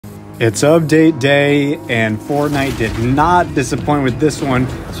It's update day, and Fortnite did not disappoint with this one,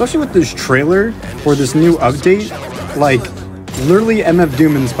 especially with this trailer for this new update. Like, literally MF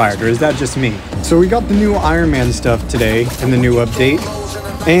Doom inspired, or is that just me? So we got the new Iron Man stuff today in the new update,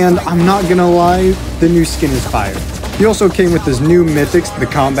 and I'm not gonna lie, the new skin is fire. He also came with his new mythics, the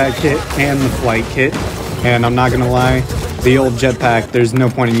combat kit and the flight kit, and I'm not gonna lie, the old jetpack, there's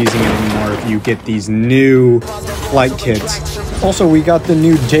no point in using it anymore if you get these new flight kits. Also, we got the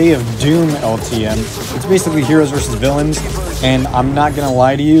new Day of Doom LTM. It's basically heroes versus villains, and I'm not gonna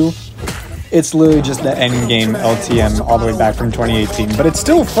lie to you, it's literally just the end game LTM all the way back from 2018. But it's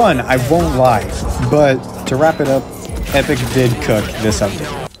still fun, I won't lie. But to wrap it up, Epic did cook this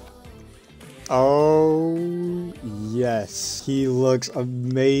update. Oh, yes, he looks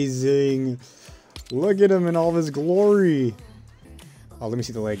amazing. Look at him in all of his glory. Oh, let me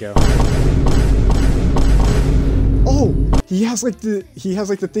see the Lego. Oh, he has like the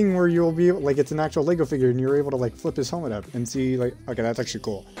thing where you'll be like, it's an actual Lego figure and you're able to like flip his helmet up and see like, okay, that's actually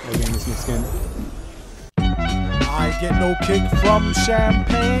cool. Again, this new skin. I get no kick from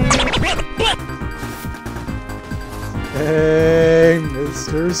champagne. Hey,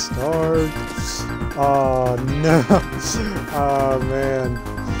 Mr. Starks. Oh no. Oh man.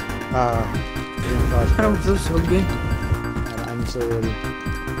 I'm so good. I'm so ready.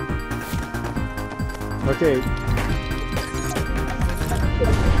 Okay.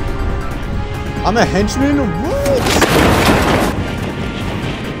 I'm a henchman? What?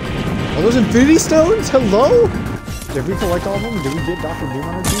 Are those Infinity Stones? Hello? Did we collect all of them? Did we get Dr. Doom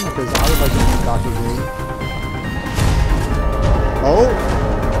on our team? Because I would like to use Dr. Doom. Oh!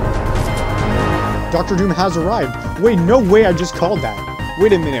 Dr. Doom has arrived. Wait, no way I just called that.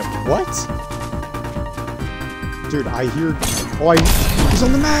 Wait a minute, what? Dude, I hear... Oh, he's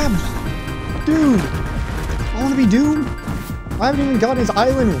on the map! Dude! I want to be Doom! I haven't even gotten his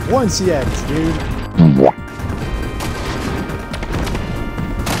island once yet, dude. Look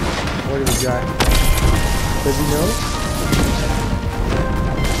at this guy. Does he know?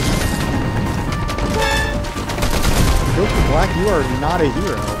 Go for black, you are not a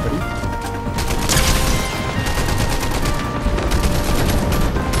hero, buddy.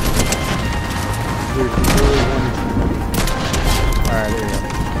 Dude, he really wanted to. Alright, there you go.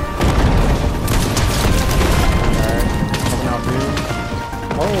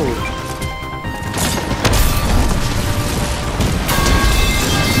 Oh!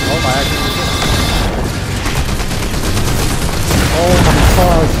 Oh, I actually did it. Oh my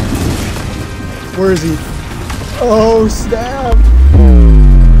gosh! Where is he? Oh, snap!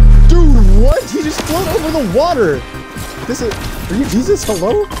 Dude, what? He just floated over the water! This is... Are you Jesus?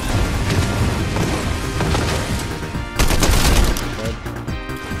 Hello?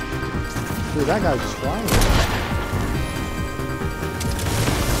 Dude, that guy's trying.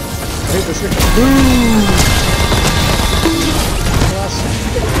 Hit the shit. Boom!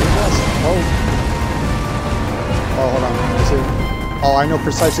 Oh. Oh, hold on. Let me see. Oh, I know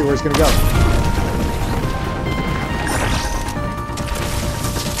precisely where it's gonna go.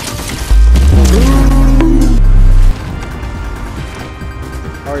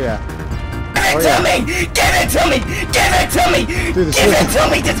 Oh yeah. Give it to me! Give it to me! Give it to me! Dude, give it to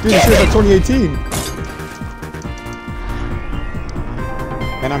me! Just dude, give this it! is 2018.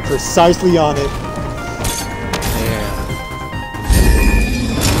 And I'm precisely on it. Yeah.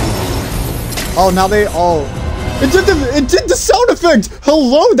 Oh, now they all... It did the sound effect!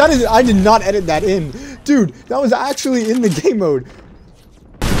 Hello? That is... I did not edit that in. Dude, that was actually in the game mode.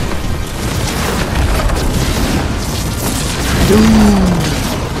 Dude.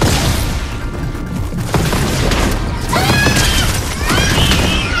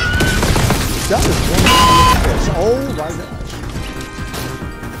 That is one fish. Oh my god.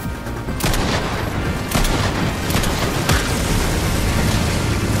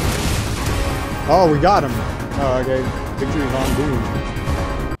 Oh, we got him. Oh, okay. Victory on Doom.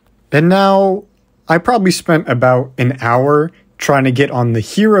 And now, I probably spent about an hour trying to get on the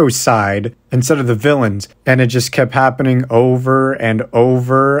hero side instead of the villains. And it just kept happening over and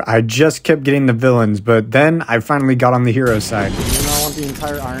over. I just kept getting the villains, but then I finally got on the hero side. You know, I want the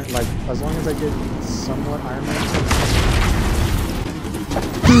entire Iron... Like, as long as I get somewhat Iron Man.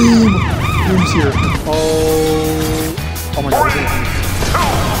 Boom! Doom's here. Oh... Oh my god.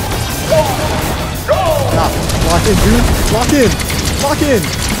 Nah, lock in, dude. Lock in. Lock in.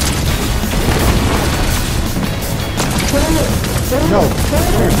 No.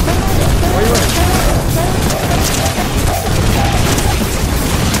 Dude. Why are you running?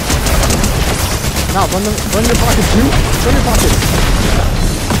 Nah, run your pockets, dude. Run your pockets.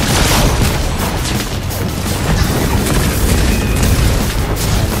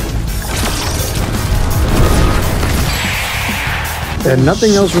 And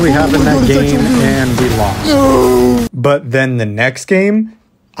nothing else really happened in that game, and we lost. No. But then the next game,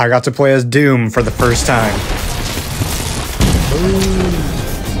 I got to play as Doom for the first time.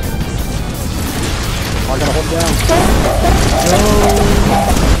 I gotta hold down. No.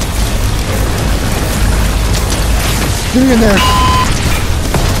 Get me in there.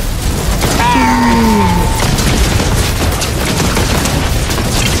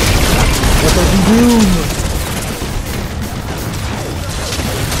 What does he do?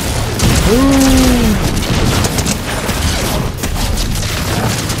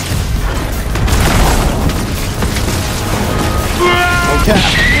 Okay.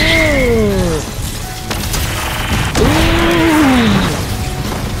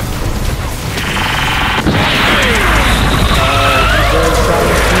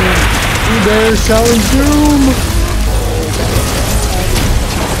 There, shouting Doom!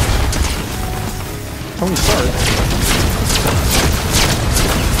 Tony Stark.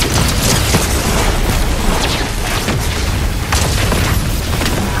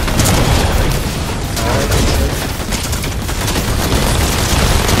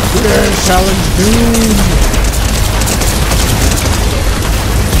 There, challenge Doom!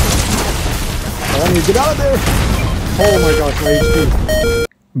 I want you to get out of there! Oh my gosh, my HP.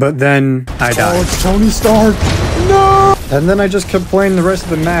 But then I died. Oh, it's Tony Stark! No! And then I just kept playing the rest of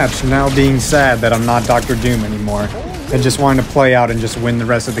the match, now being sad that I'm not Dr. Doom anymore, and just wanting to play out and just win the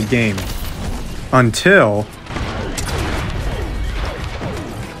rest of the game. Until...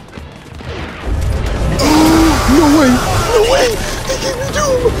 No way! No way! They gave me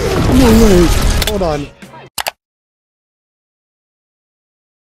Doom! No way! Hold on.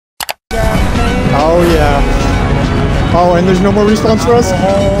 Oh yeah. Oh, and there's no more respawns for us?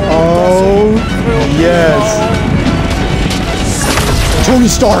 Oh, yes. Tony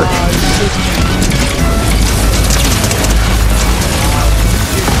Stark!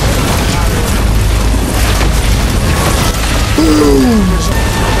 Boom!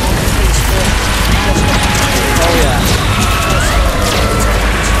 Oh, yeah.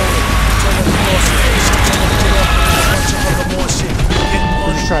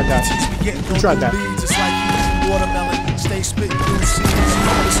 Who tried that? Who tried that? Watermelon, stay spitting through seeds.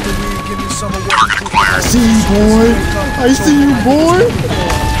 Mystery, give me some of what I see you, boy. I see you, boy.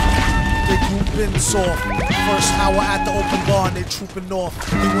 They grouping soft. First hour at the open bar, and they trooping off.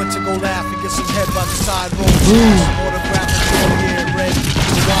 They went to go laugh and get some head by the side road. Autograph and yeah, red.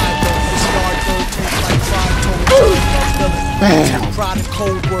 The wide though, this yard though tastes like fried toast. Bam. Pride and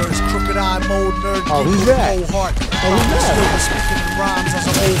cold words, crooked eye mode, nerd. Oh, who's that? Cold heart. Oh, who's that? Speaking in rhymes as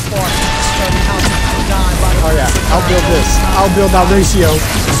an old fart. Study how to die by the Oh yeah, I'll build this. I'll build that ratio.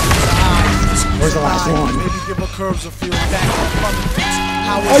 Where's the last one? Maybe give her curves a feel back.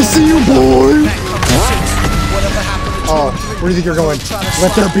 I see you, boy. Whatever happened to Oh, where do you think you're going?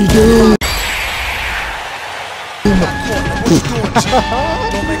 Let there be doom.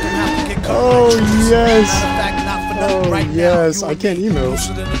 Oh yes. Oh yes. I can't emo. I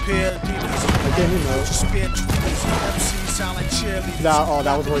can't emo. Nah, oh,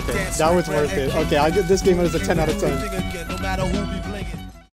 that was worth it. That was worth it. Okay, I get this game as a 10 out of 10.